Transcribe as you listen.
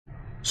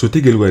So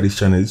take a look at this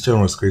channel. This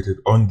channel was created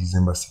on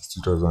December 6,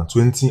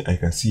 2020, and you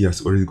can see it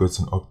has already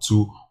gotten up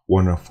to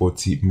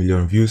 140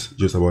 million views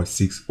just about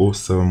 6 or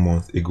 7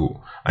 months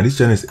ago. And this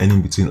channel is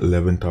earning between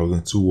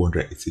 $11,000 to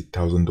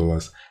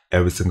 $180,000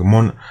 every single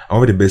month. And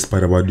what the best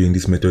part about doing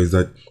this method is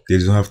that they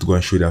don't have to go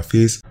and show their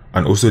face,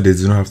 and also they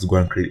don't have to go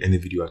and create any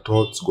video at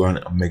all to go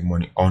and make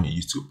money on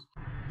YouTube.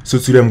 So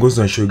today I'm going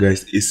to show you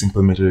guys a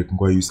simple method you can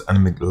go use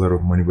and make a lot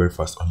of money very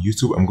fast on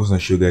YouTube. I'm going to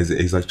show you guys the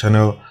exact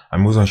channel.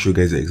 I'm going to show you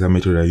guys the exact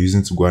method I'm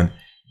using to go and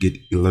get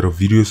a lot of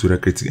videos without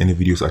creating any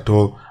videos at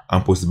all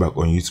and post it back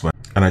on YouTube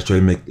and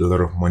actually make a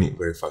lot of money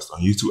very fast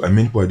on YouTube. And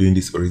many people are doing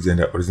this already and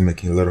they're already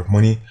making a lot of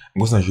money.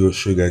 I'm going to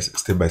show you guys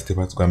step by step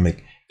how to go and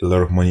make a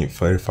lot of money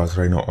very fast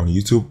right now on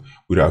YouTube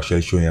without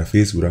actually showing your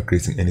face, without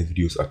creating any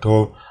videos at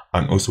all,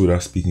 and also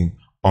without speaking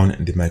on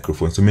the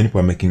microphone. So many people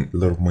are making a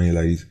lot of money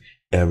like this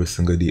every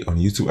single day on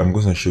YouTube. I'm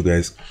going to show you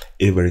guys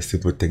a very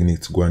simple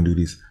technique to go and do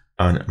this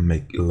and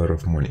make a lot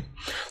of money.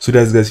 So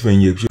that's guys, if you're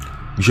new,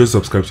 be sure to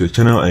subscribe to the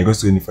channel and you're going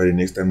to get notified the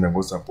next time that I'm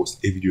going to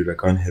post a video that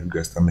can help you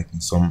guys start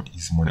making some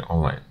easy money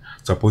online.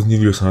 So I post new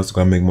videos on how to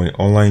go and make money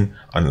online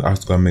and how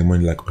to go and make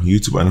money like on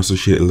YouTube, and also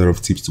share a lot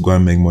of tips to go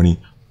and make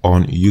money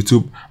on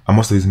YouTube. And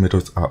most of these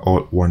methods are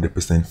all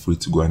 100% free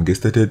to go and get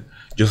started,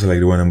 just like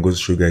the one I'm going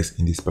to show you guys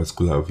in this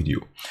particular video.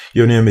 If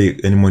you want to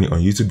make any money on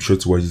YouTube, be sure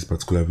to watch this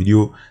particular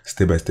video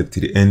step by step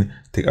to the end.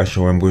 Take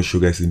action what I'm going to show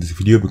you guys in this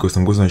video, because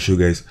I'm going to show you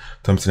guys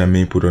something that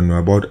many people don't know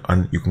about,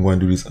 and you can go and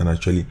do this and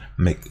actually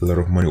make a lot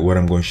of money. What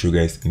I'm going to show you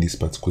guys in this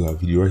particular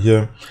video right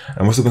here.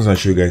 I'm also going to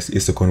show you guys a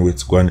second way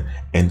to go and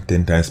earn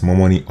 10 times more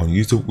money on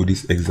YouTube with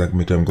this exact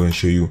method I'm going to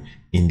show you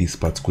in this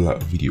particular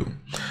video.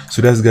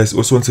 So that's guys,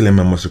 also want to learn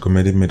my most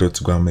recommended method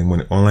to go and make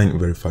money online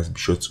very fast, be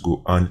sure to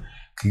go and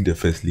click the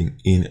first link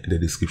in the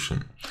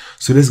description.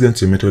 So let's get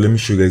into the method. Let me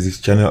show you guys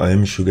this channel and let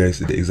me show you guys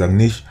the exact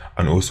niche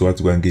and also how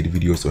to go and get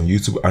videos on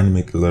YouTube and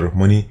make a lot of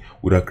money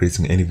without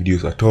creating any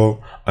videos at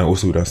all, and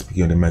also without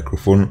speaking on the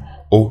microphone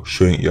or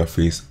showing your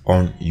face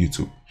on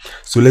YouTube.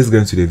 So let's get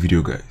into the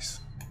video guys.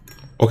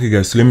 Okay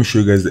guys, so let me show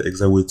you guys the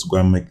exact way to go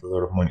and make a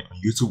lot of money on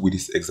YouTube with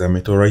this exact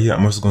method right here.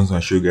 I'm also going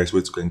to show you guys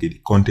where to go and get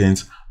the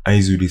content and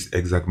use this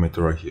exact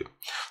method right here.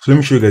 So let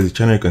me show you guys the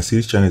channel. You can see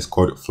this channel is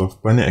called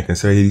Fluff Planner. I can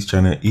say here this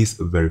channel is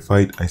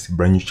verified and it's a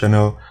brand new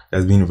channel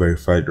that's been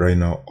verified right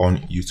now on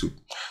YouTube.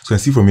 So you can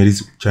see from here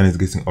this channel is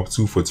getting up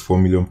to 44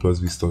 million plus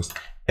visitors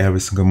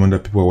every single month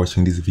that people are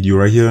watching this video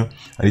right here.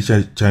 And this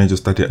channel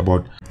just started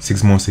about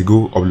 6 months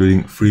ago,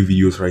 uploading free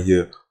videos right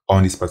here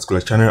on this particular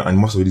channel, and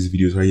most of these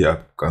videos right here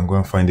I can go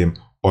and find them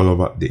all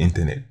over the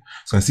internet.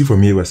 So you can see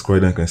from here, if I scroll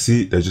down, you can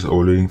see they're just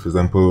uploading, for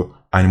example,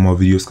 animal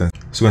videos.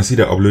 So you can see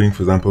they're uploading,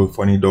 for example,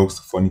 funny dogs,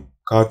 funny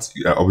cats.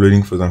 They are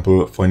uploading, for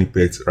example, funny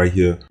pets right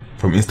here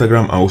from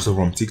Instagram and also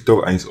from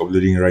TikTok, and it's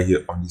uploading right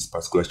here on this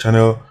particular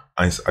channel,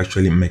 and it's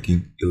actually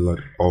making a lot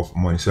of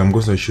money. So I'm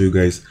going to show you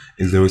guys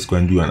exactly what it's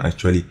going to do and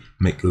actually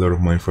make a lot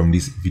of money from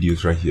these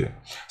videos right here.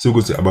 So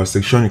go to the about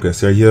section. You can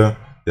see right here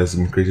that's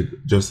been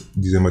created just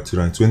December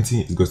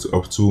 2020. It goes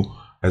up to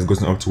has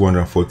gotten up to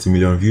 140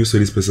 million views. So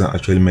this person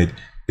actually made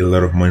a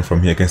lot of money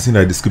from here. You can see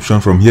the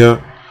description from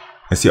here.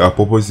 I see our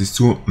purpose is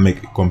to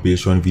make a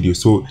compilation video.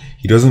 So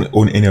he doesn't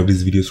own any of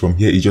these videos from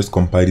here. He just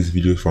compiled these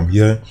videos from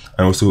here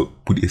and also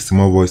put a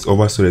small voice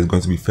over, so that it's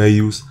going to be fair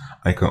use.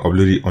 I can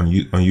upload it on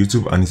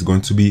YouTube and it's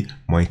going to be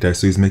monetized.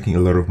 So he's making a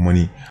lot of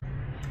money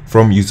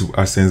from YouTube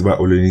AdSense by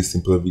uploading these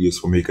simple videos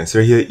from here. You can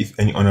see here, if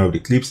any owner of the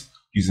clips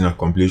using a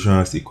compilation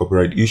has a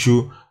copyright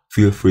issue,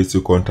 feel free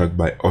to contact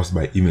us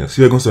by email.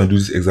 So we're going to do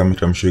this exam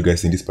method I'm showing you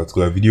guys in this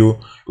particular video.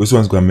 We also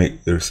want to go and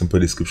make a simple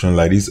description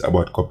like this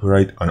about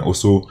copyright, and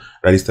also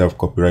write this type of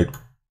copyright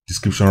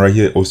description right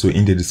here also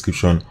in the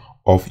description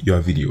of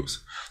your videos.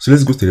 So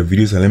let's go to the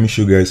videos and let me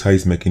show you guys how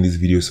he's making these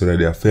videos so that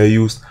they are fair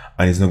use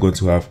and it's not going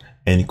to have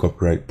any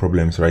copyright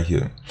problems right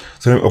here.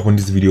 So let me open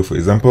this video for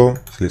example.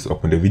 So let's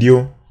open the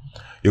video.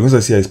 You're going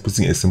to see he's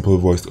putting a simple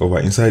voice over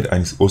inside,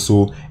 and it's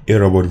also a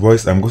robot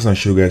voice. I'm going to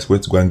show you guys where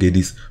to go and get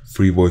this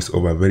free voice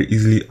over very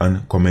easily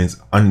and comment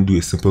and do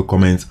a simple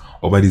comment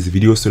over this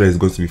video so that it's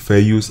going to be fair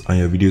use and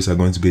your videos are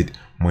going to get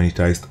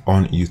monetized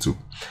on YouTube.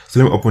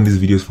 So let me open these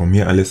videos from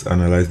here and let's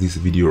analyze this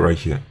video right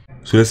here.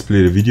 So let's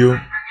play the video.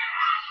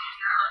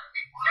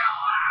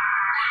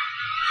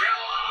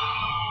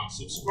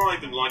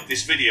 Subscribe and like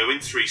this video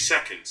in 3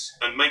 seconds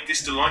and make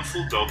this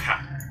delightful dog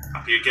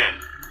happy again.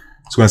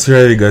 So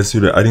consider you guys, so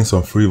they're adding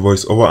some free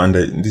voice over, and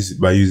this is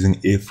by using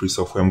a free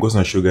software. I'm going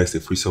to show you guys the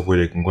free software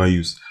that you can go and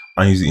use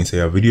and use it inside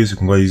your videos. You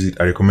can go and use it.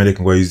 I recommend you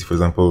can go and use it, for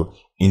example,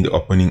 in the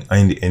opening and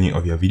in the ending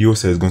of your video.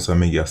 So it's going to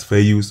make it as fair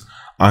use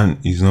and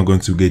it's not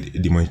going to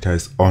get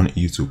demonetized on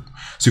YouTube.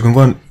 So you can go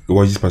and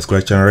watch this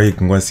particular channel right. You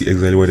can go and see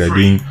exactly what they're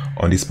doing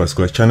on this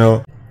particular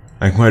channel.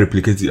 I can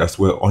replicate it as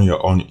well on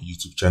your own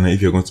YouTube channel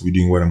if you're going to be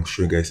doing what I'm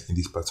showing guys in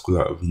these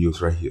particular videos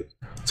right here.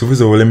 So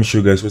first of all, let me show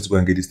you guys where to go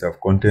and get this type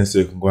of content so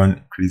you can go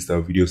and create this type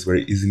of videos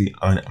very easily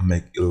and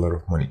make a lot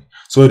of money.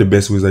 So the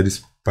best ways that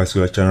this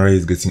particular channel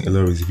is getting a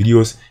lot of these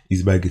videos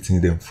is by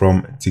getting them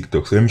from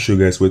TikTok. So let me show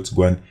you guys where to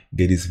go and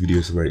get these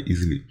videos very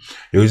easily.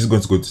 You're just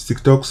going to go to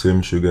TikTok. So let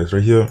me show you guys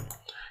right here.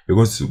 you're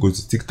going to go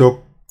to TikTok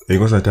and you're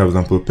going to type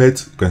example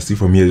pet. You can see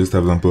from here, just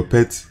type example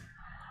pet.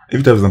 If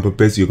you type example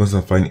pets, you're going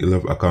to find a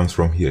lot of accounts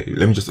from here.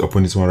 Let me just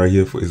open this one right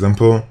here. For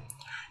example,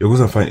 you're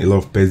going to find a lot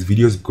of pets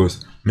videos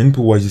because many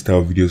people watch this type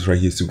of videos right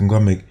here. So you can go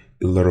and make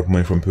a lot of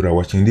money from people that are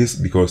watching this,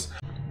 because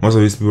most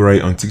of these people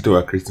right on TikTok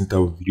are creating type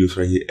of videos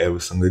right here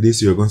every single day.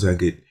 So you're going to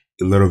get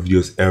a lot of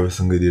videos every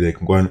single day that you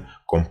can go and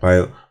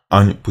compile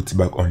and put it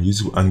back on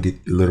YouTube and get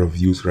a lot of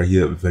views right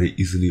here very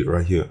easily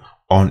right here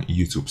on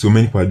YouTube. So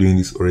many people are doing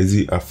this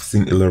already. I've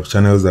seen a lot of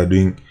channels that are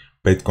doing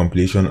pet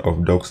compilation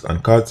of dogs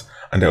and cats,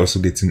 and they're also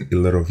getting a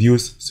lot of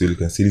views. So you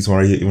can see this one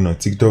right here, even on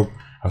TikTok,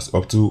 has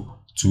up to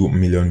 2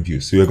 million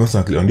views. So you're going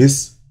to click on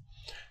this.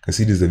 You can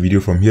see this is the video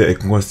from here. You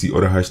can go and see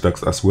other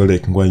hashtags as well that you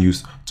can go and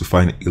use to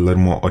find a lot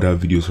more other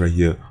videos right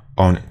here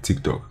on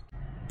TikTok.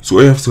 So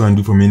all you have to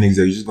do from here next,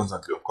 you're just going to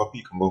click on copy.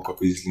 You can go and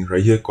copy this link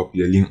right here,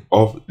 copy the link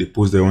of the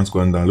post that you want to go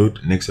and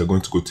download. Next, you're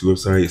going to go to the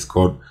website. It's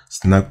called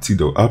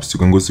snaptik.app. So you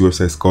can go to the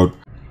website. It's called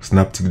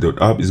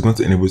snaptik.app. It's going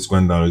to enable you to go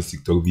and download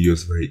TikTok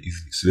videos very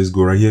easily. So let's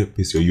go right here,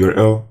 paste your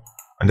URL,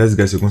 and that's,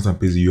 guys, you're going to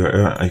paste the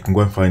URL, and you can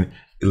go and find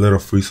a lot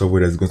of free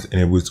software that's going to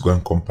enable you to go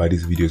and compile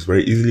these videos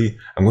very easily.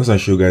 I'm going to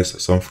show you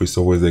guys some free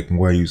software that you can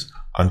go and use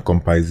and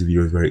compile these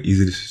videos very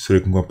easily, so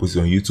you can go and post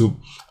it on YouTube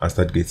and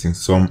start getting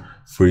some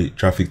free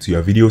traffic to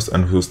your videos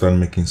and also start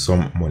making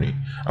some money.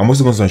 I'm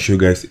also going to show you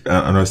guys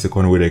another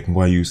second way that you can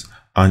go and use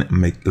and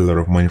make a lot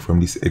of money from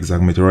this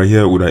exact method right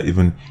here without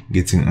even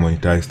getting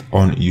monetized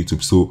on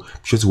YouTube. So be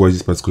sure to watch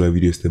this particular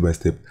video step by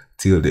step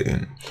till the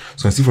end.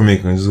 So you can see from here,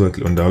 you can just go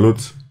click on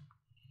download,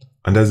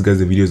 and that's, guys,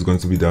 the video is going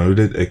to be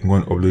downloaded. I can go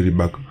and upload it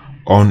back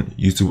on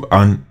YouTube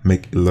and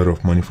make a lot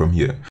of money from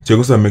here. So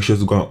you're going to make sure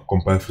to go and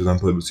compile, for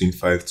example, between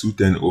 5 to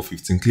 10 or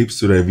 15 clips,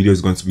 so that the video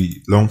is going to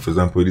be long. For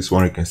example, this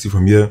one you can see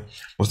from here,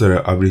 most of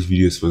the average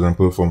videos, for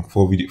example, from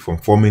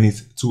 4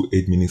 minutes to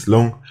 8 minutes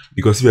long.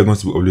 Because if you're going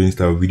to be uploading this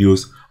type of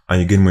videos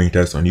and you get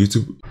monetized on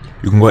YouTube,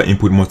 you can go and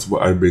input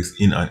multiple ad breaks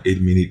in an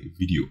 8-minute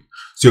video.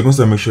 So you're going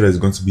to make sure that it's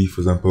going to be,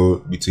 for example,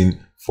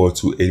 between 4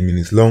 to 8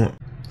 minutes long.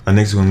 And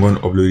next, you can go and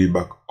upload it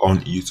back on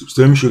YouTube.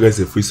 So let me show you guys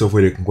a free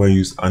software that you can go and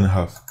use and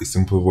have a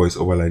simple voice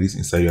over like this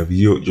inside your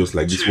video, just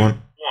like this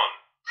one.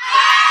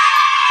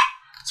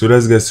 So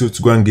that's, guys, so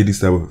to go and get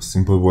this type of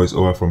simple voice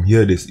over from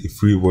here, there's a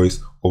free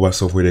voice over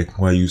software that you can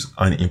go and use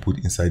and input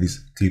inside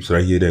these clips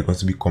right here. They're going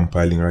to be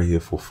compiling right here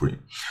for free.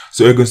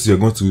 So you're going to the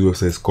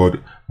website called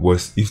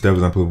voice. If, for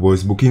example,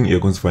 voice booking,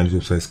 you're going to find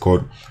this website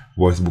called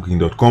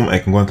voicebooking.com. I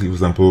can go and click, for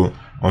example,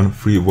 on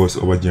free voice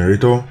over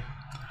generator.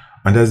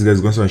 And that's, guys,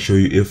 going to show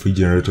you a free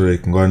generator that you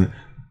can go and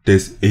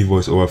test a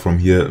voiceover from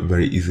here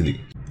very easily.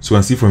 So you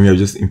can see from here, I've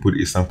just input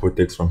a sample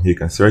text from here. You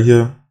can see right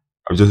here,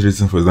 I've just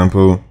written, for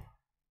example,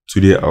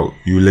 today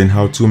you learn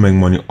how to make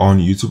money on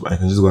YouTube. I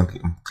can just go and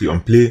click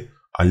on play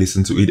and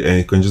listen to it, and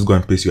you can just go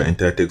and paste your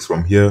entire text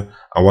from here.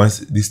 And once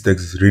this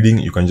text is reading,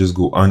 you can just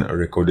go and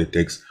record the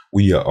text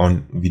with your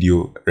own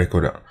video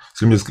recorder.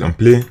 So let me just click on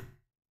play.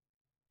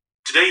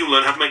 Today you'll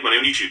learn how to make money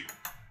on YouTube.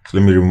 So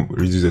let me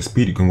reduce the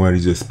speed. You can go and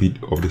reduce the speed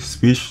of the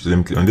speech. So let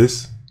me click on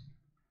this.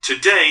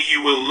 Today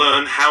you will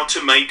learn how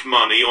to make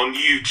money on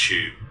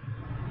YouTube.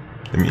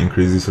 Let me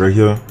increase this right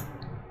here.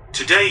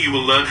 Today you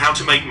will learn how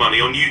to make money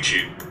on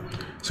YouTube.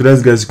 So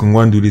that's, guys, you can go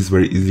and do this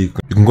very easily.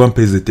 You can go and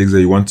paste the text that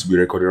you want to be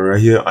recorded right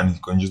here, and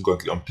you can just go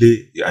and click on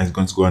play, and it's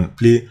going to go and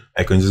play.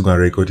 I can just go and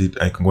record it.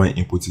 I can go and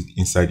input it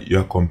inside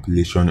your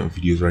compilation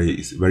videos right here.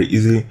 It's very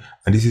easy,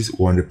 and this is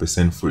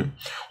 100% free.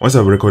 Once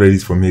I've recorded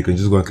it from here, you can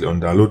just go and click on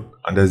download,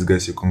 and that's,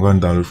 guys, you can go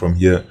and download from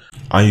here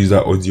and use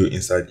that audio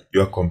inside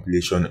your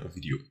compilation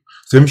video.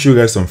 So let me show you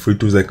guys some free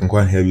tools that can go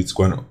and help you to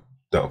go and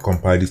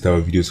compile this type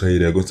of videos right here.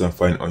 They're going to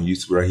find on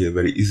YouTube right here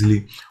very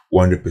easily,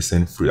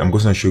 100% free. I'm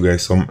going to show you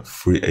guys some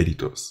free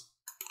editors.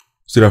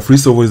 So there are free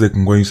softwares that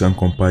can go and use and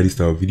compile this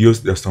type of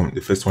videos. There's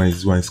the first one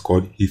is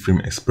called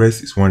Hayframe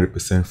Express. It's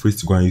 100% free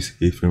to go and use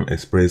Hayframe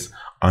Express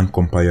and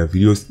compile your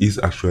videos. It's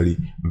actually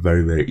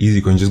very, very easy.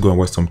 You can just go and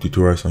watch some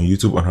tutorials on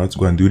YouTube on how to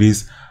go and do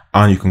this,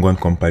 and you can go and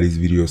compile these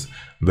videos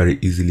very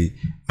easily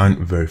and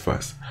very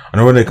fast.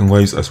 Another one that you can go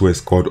and use as well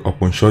is called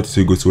OpenShot.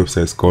 So you go to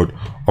websites called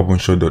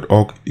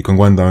openshot.org. You can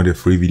go and download a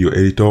free video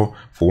editor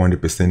for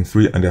 100%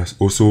 free, and there's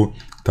also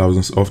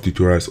thousands of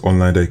tutorials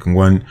online that you can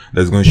go and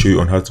that's going to show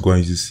you on how to go and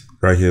use this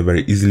right here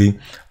very easily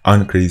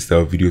and create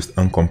style videos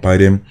and compile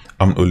them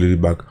and upload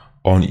it back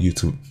on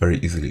YouTube very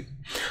easily.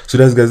 So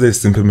that's, guys, a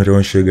simple method I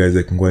want to show you guys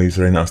that can go and use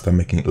right now and start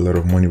making a lot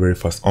of money very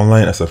fast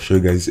online. As I've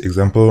shown you guys this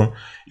example,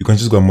 you can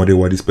just go and model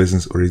what this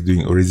person's already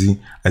doing already, and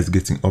it's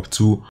getting up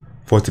to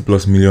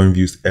 40+ million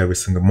views every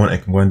single month. I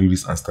can go and do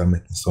this and start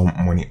making some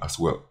money as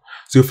well.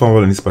 So if you found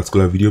well in this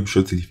particular video, be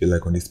sure to leave a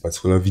like on this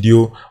particular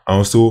video and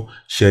also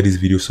share this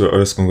video so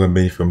others can go and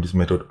benefit from this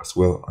method as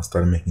well and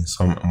start making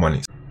some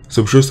money.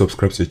 So be sure to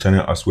subscribe to the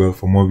channel as well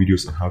for more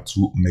videos on how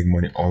to make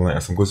money online,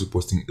 as I'm going to be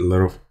posting a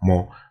lot of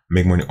more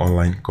make money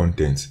online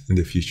content in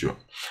the future.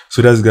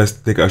 So that's, guys,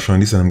 take action on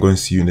this, and I'm going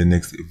to see you in the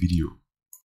next video.